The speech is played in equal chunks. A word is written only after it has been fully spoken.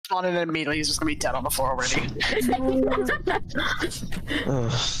respawn and immediately he's just gonna be dead on the floor already.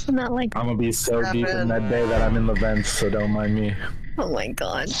 Not like. I'm gonna be so deep in that day that I'm in the vents, so don't mind me. Oh my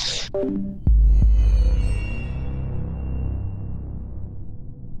god.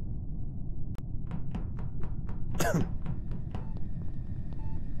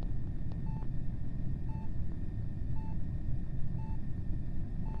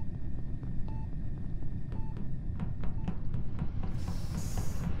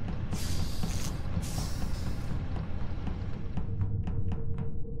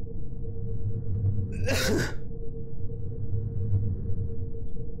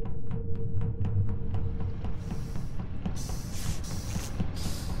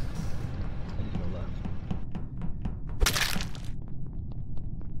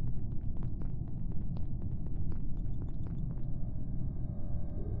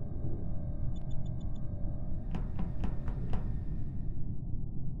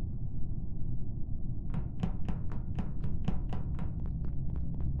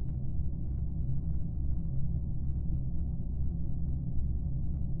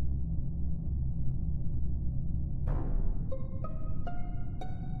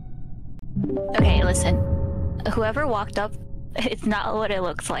 Okay, listen. Whoever walked up, it's not what it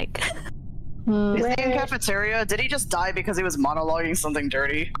looks like. Is he in cafeteria? Did he just die because he was monologuing something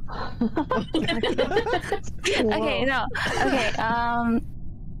dirty? Okay, no. Okay,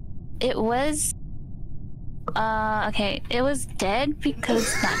 it was okay, it was dead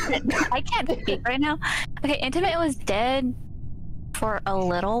because not dead. I can't speak right now. Okay, Intimate was dead for a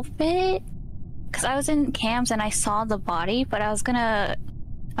little bit because I was in cams and I saw the body, but I was gonna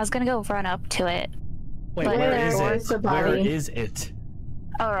go run up to it. Wait, but where is it? the body? Where is it?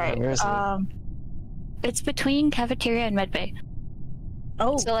 All right. Where is it? It's between cafeteria and medbay.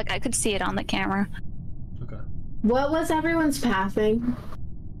 Oh. So like I could see it on the camera. Okay. What was everyone's pathing?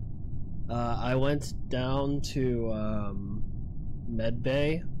 I went down to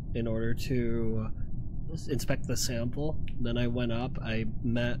medbay in order to inspect the sample. Then I went up. I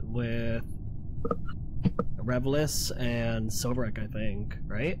met with Revelis and Silverek, I think,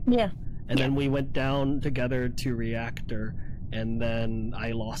 right? Yeah. And then we went down together to Reactor, and then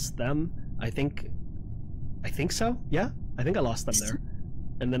I lost them. I think so. Yeah, I think I lost them there.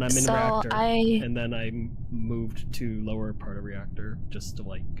 And then I'm in Reactor, and then I moved to lower part of Reactor just to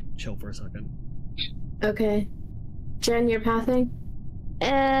like chill for a second. Okay. Jen, your pathing?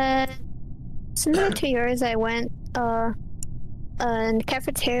 Similar to yours, I went in the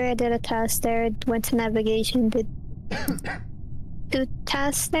cafeteria, did a task there, went to navigation, did 2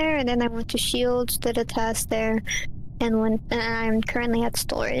 tasks there, and then I went to Shields, did a task there, and I'm currently at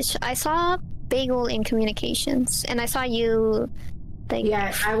storage. I saw Bagel in communications, and I saw you. Like,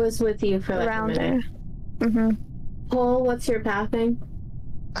 yeah, I was with you for like around a minute. there. Mm-hmm. Cole, what's your pathing?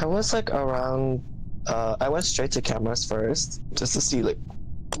 I was like around. I went straight to cameras first, just to see like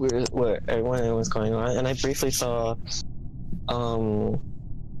where everyone was going on, and I briefly saw Aro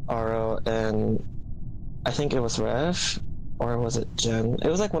and I think it was Rev, or was it Jen? It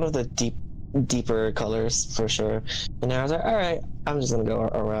was like one of the deeper colors for sure. And I was like, all right, I'm just gonna go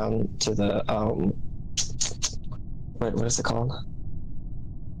around to the what is it called?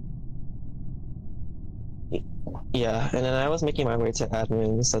 Yeah, and then I was making my way to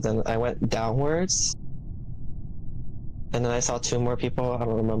admin, so then I went downwards, and then I saw 2 more people. I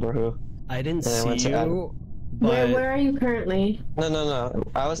don't remember who. I didn't And see you. Where are you currently? No.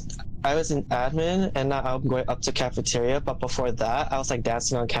 I was in admin, and now I'm going up to cafeteria. But before that, I was like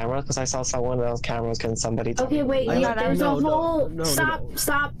dancing on camera because I saw someone else cameras. Can somebody? Okay, wait. There's a whole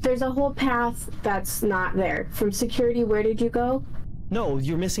stop. There's a whole path that's not there. From security, where did you go? No,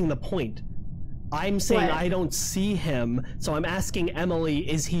 you're missing the point. I'm saying What? I don't see him, so I'm asking Emily,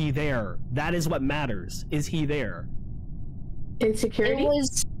 is he there? That is what matters. Is he there? In security? It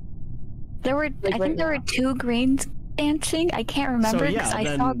was. There were. I think there were 2 greens dancing. I can't remember because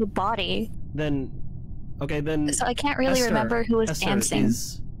I saw the body. Then, okay, then. So I can't really remember who was dancing.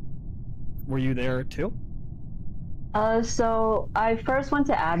 Were you there too? So I first went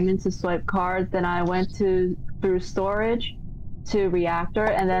to admin to swipe cards, then I went through storage to reactor,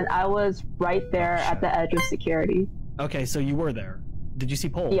 and then I was right there at the edge of security. Okay, so you were there. Did you see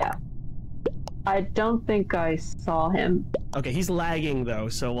Pole? Yeah. I don't think I saw him. Okay, he's lagging though,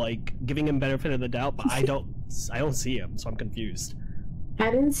 so like giving him benefit of the doubt, but I don't see him, so I'm confused.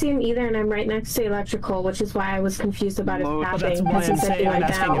 I didn't see him either, and I'm right next to electrical, which is why I was confused about his pathing. That's why I'm saying I'm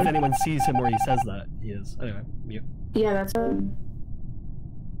asking down. if anyone sees him where he says that he is. Anyway, mute. Yeah, that's.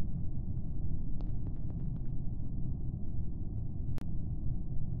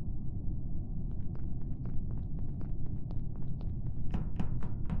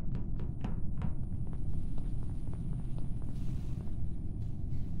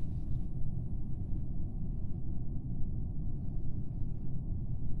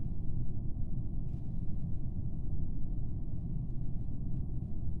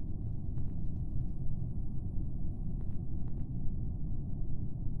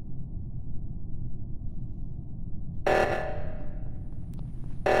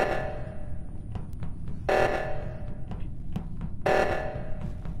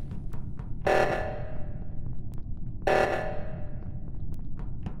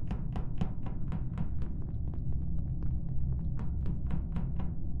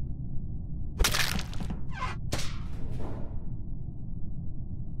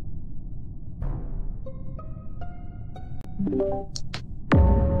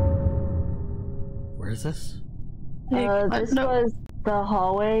 Where is this? This was the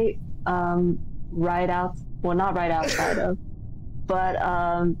hallway, right out. Well, not right outside of, but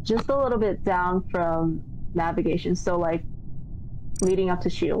just a little bit down from navigation. So like, leading up to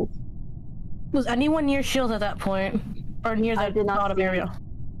Shield. Was anyone near Shield at that point, or near that bottom area?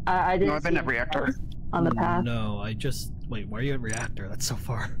 I didn't. No, I've been at Reactor. On the path. No, I just wait. Why are you at Reactor? That's so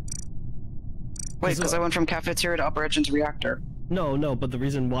far. Wait, because I went from Cafeteria to Upper Edge into Reactor. No, but the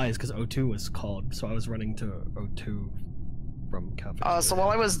reason why is because O2 was called, so I was running to O2 from Cafeteria. So while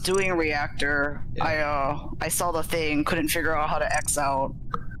I was doing Reactor, yeah. I saw the thing, couldn't figure out how to X out,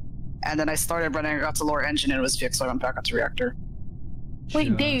 and then I started running, I got to Lower Engine and it was fixed, so I went back up to Reactor.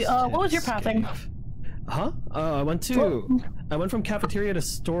 Wait, Dave, what was your pathing? Huh? I went from Cafeteria to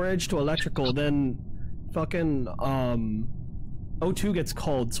Storage to Electrical, then fucking O2 gets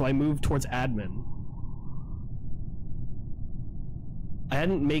called, so I moved towards Admin. I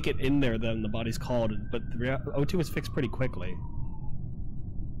hadn't make it in there then the body's called, but O2 was fixed pretty quickly.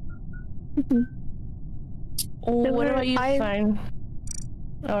 What about you, Fine?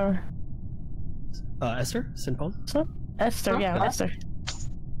 Or Esther? Sinpon? Esther, yeah, Esther.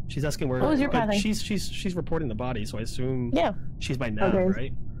 She's asking where. What was your pathing? She's reporting the body, so I assume she's by now,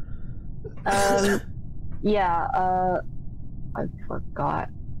 right? Yeah. I forgot.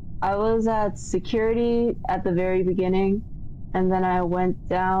 I was at security at the very beginning, and then I went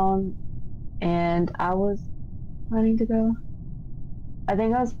down, and I was planning to go. I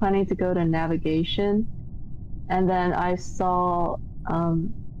think I was planning to go to navigation, and then I saw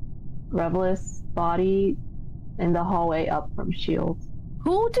Revelis' body in the hallway up from Shield.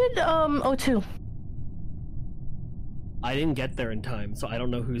 Who did O2? I didn't get there in time, so I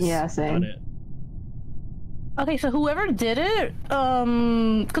don't know who's done it. Okay, so whoever did it,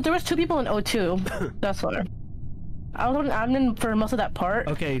 because there was 2 people in O2. That's what. I was on admin for most of that part.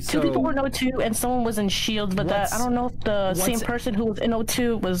 Okay, so 2 people were in O2 and someone was in Shield, but I don't know if the same person who was in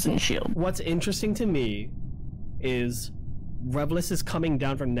O2 was in Shield. What's interesting to me is Revelis is coming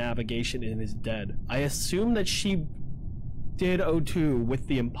down from navigation and is dead. I assume that she did O2 with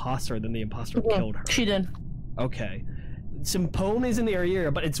the imposter, then the imposter killed her. She did. Okay. Simpone is in the area,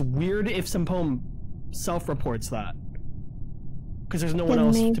 but it's weird if Simpone self-reports that. Because there's no one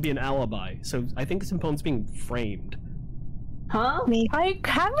else to be an alibi. So I think Simpone's being framed. Huh? I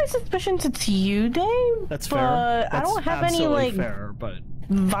have my suspicions it's you, Dave. That's fair. I don't have any, like, fair, but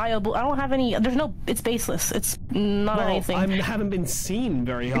viable. I don't have any. There's no. It's baseless. It's not anything. I haven't been seen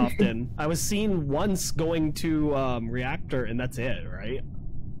very often. I was seen once going to Reactor, and that's it, right?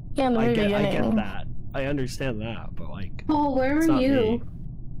 Yeah, in the beginning. I get that. I understand that, but like. Oh, where were you? Me.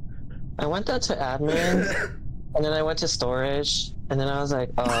 I went down to admin, and then I went to storage, and then I was like,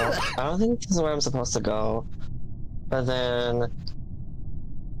 oh, I don't think this is where I'm supposed to go. But then,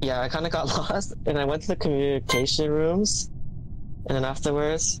 yeah, I kind of got lost, and I went to the communication rooms. And then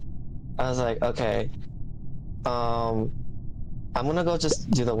afterwards, I was like, okay, I'm gonna go just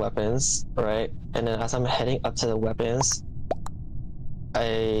do the weapons, right? And then as I'm heading up to the weapons,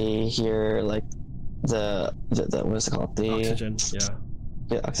 I hear like the what is it called? The oxygen, yeah.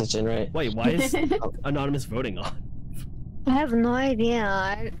 The oxygen, right? Wait, why is Anonymous voting on? I have no idea.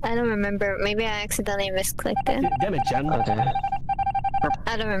 I don't remember. Maybe I accidentally misclicked it. Damn it, Jen. Okay.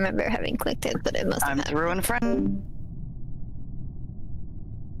 I don't remember having clicked it, but it must have. I'm through and friend.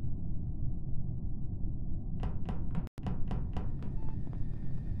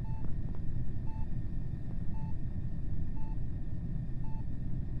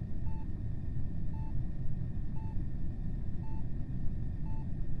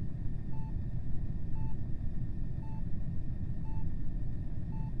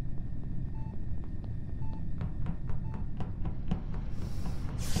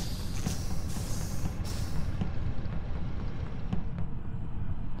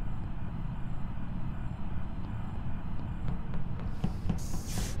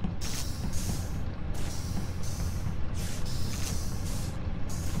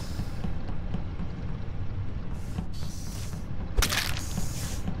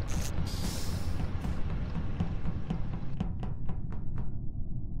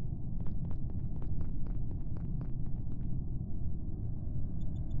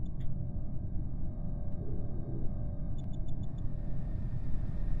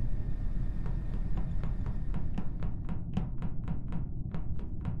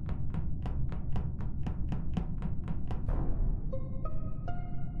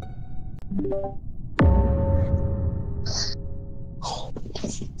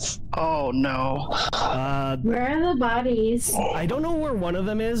 Oh no. Where are the bodies? I don't know where one of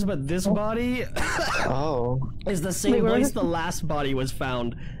them is, but this body is the same place the last body was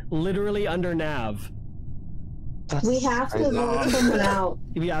found. Literally under Nav. We have to vote someone out.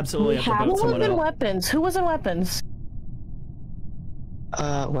 We absolutely have to vote someone out. Who was in weapons? Who was in weapons?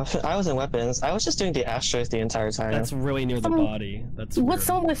 I was in weapons. I was just doing the ashtrays the entire time. That's really near the body. That's what's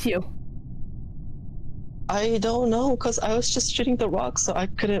someone with you? I don't know, because I was just shooting the rocks, so I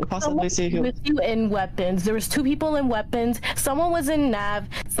couldn't possibly see who. With you in weapons. There was 2 people in weapons. Someone was in nav.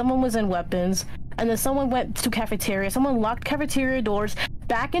 Someone was in weapons. And then someone went to cafeteria. Someone locked cafeteria doors,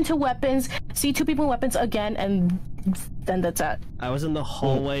 back into weapons, see 2 people in weapons again, and then that's it. I was in the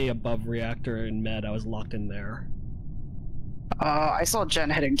hallway above reactor in med. I was locked in there. I saw Jen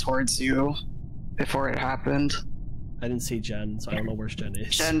heading towards you before it happened. I didn't see Jen, so I don't know where Jen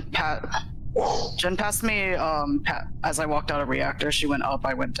is. Jen passed me as I walked out of reactor. She went up,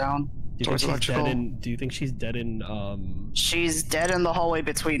 I went down. Do you think she's dead in? Do you think she's dead in? She's dead in the hallway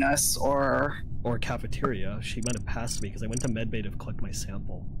between us, or cafeteria. She might have passed me because I went to medbay to collect my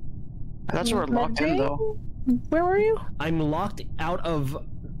sample. I thought you were locked in though. Where were you? I'm locked out of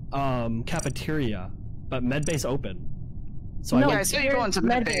cafeteria, but medbay's open. So no, I saw you going to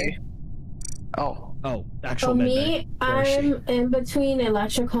medbay. Oh, actual medbay. Me, I'm in between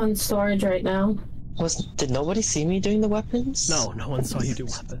electrical and storage right now. Did nobody see me doing the weapons? No, no one saw you do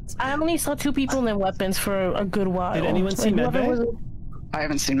weapons. I only saw 2 people in weapons for a good while. Did anyone see medbay? I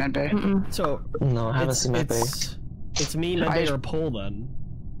haven't seen medbay. So no, I haven't seen medbay. It's me, medbay, or Pole then.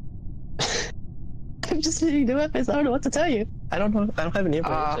 I'm just shooting the weapons. I don't know what to tell you. I don't know. I don't have any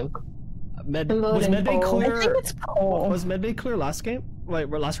information. Was medbay clear? I think it's Pole. Was medbay clear last game? Wait,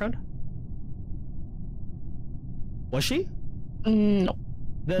 last round? Was she? No.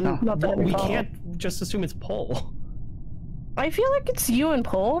 Then we can't just assume it's Pole. I feel like it's you and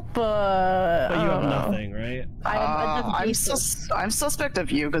Pole, but you have nothing, right? I'm suspect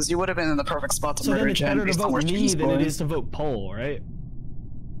of you because you would have been in the perfect spot to murder Jen. So then it's better to vote me than it is to vote Pole, right?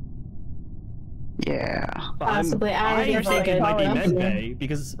 Yeah. Possibly. I think it might be medbay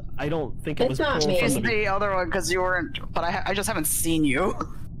because I don't think it was Pole. It's not me. It's the other one because you weren't. But I just haven't seen you.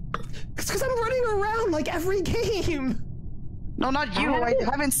 It's because I'm running around like every game. No, not you. I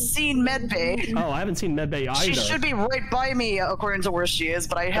haven't seen medbay. Oh, I haven't seen medbay either. She should be right by me according to where she is,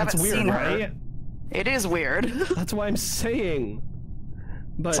 but I haven't seen her. Right? It is weird. That's why I'm saying.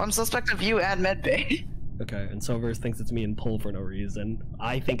 But so I'm suspect of you and medbay. Okay, and Silvers thinks it's me and Pole for no reason.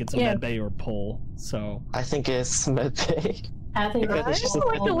 I think it's medbay or Pole, so... I think it's medbay. I think I just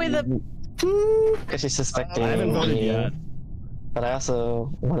like the way that... Because she's suspecting I haven't voted yet. But I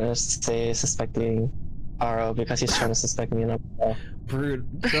also want to say suspecting Aro because he's trying to suspect me.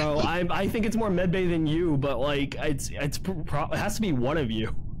 Bro, I think it's more medbay than you, but like, it has to be one of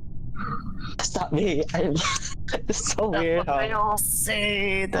you. It's not me. It's so weird. I all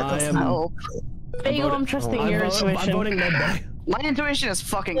say that doesn't help. I'm trusting your intuition. I'm voting medbay. My intuition is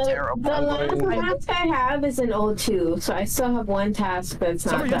fucking terrible. The last task I have is an O2, so I still have 1 task that's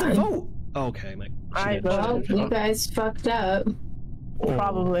not done. You vote. Okay, Mike. Well, you guys fucked up.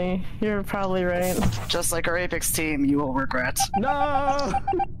 Probably. You're probably right. Just like our Apex team, you will regret. No!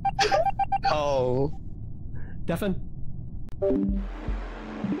 Oh. Defin?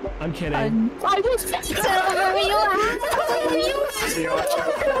 I'm kidding. I was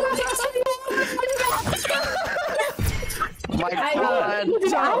My God.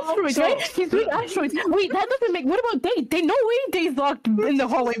 He's asteroids, right? He's doing asteroids. Wait, that doesn't make. What about Day? They no way Day's locked in the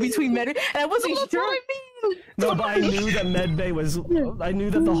hallway between Med, and I wasn't sure. No, but I knew that medbay was. I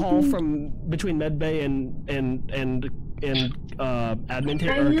knew that the hall from between medbay and admin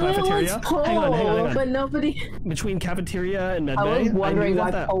or cafeteria. Pole, hang on. But nobody. Between cafeteria and medbay. I was wondering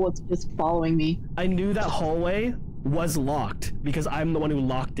why Pole was just following me. I knew that hallway was locked because I'm the one who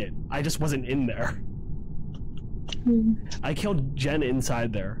locked it. I just wasn't in there. I killed Jen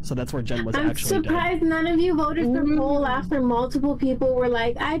inside there, so that's where Jen was actually dead. I'm surprised none of you voted for Pole after multiple people were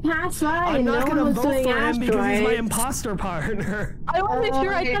like, I passed by. I'm not gonna vote for him because he's my asteroids. imposter partner. I wasn't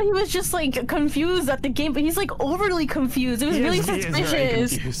sure. I thought he was just like confused at the game, but he's like overly confused. It was really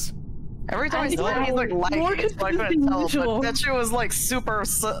suspicious. Every time I saw him, he's like lagging, so I couldn't tell. But that shit was like super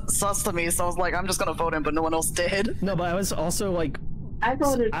sus to me, so I was like, I'm just gonna vote him, but no one else did. No, but I was also like, I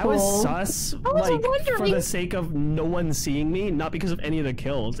voted Pole. I was sus, like, for the sake of no one seeing me, not because of any of the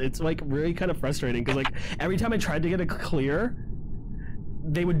kills. It's, like, really kind of frustrating, because, like, every time I tried to get a clear,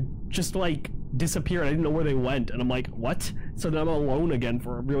 they would just, like, disappear, and I didn't know where they went, and I'm like, what? So then I'm alone again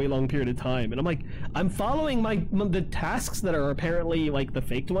for a really long period of time, and I'm like, I'm following the tasks that are apparently, like, the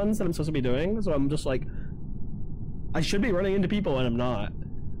faked ones that I'm supposed to be doing, so I'm just like, I should be running into people, and I'm not.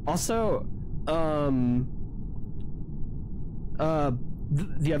 Also, the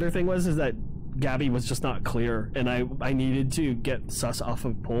other thing is that Gabby was just not clear, and I needed to get sus off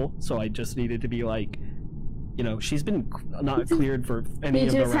of Pull, so I just needed to be like, you know, she's been not cleared for any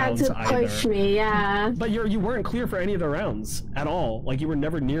of the rounds either. You just had to push me, yeah. But you weren't clear for any of the rounds at all. Like, you were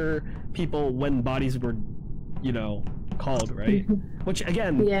never near people when bodies were, you know, called, right? Which,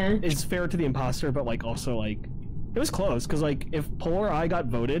 again, is fair to the imposter, but, like, also, like, it was close, because, like, if Pull or I got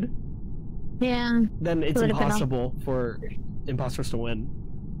voted, then it's impossible for imposters to win.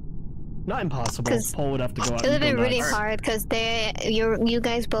 Not impossible. Pull would have to go out. It would have been really hard because you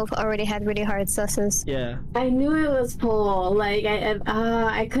guys both already had really hard susses. Yeah. I knew it was Pull. Like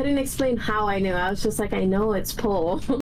I couldn't explain how I knew. I was just like, I know it's Pull.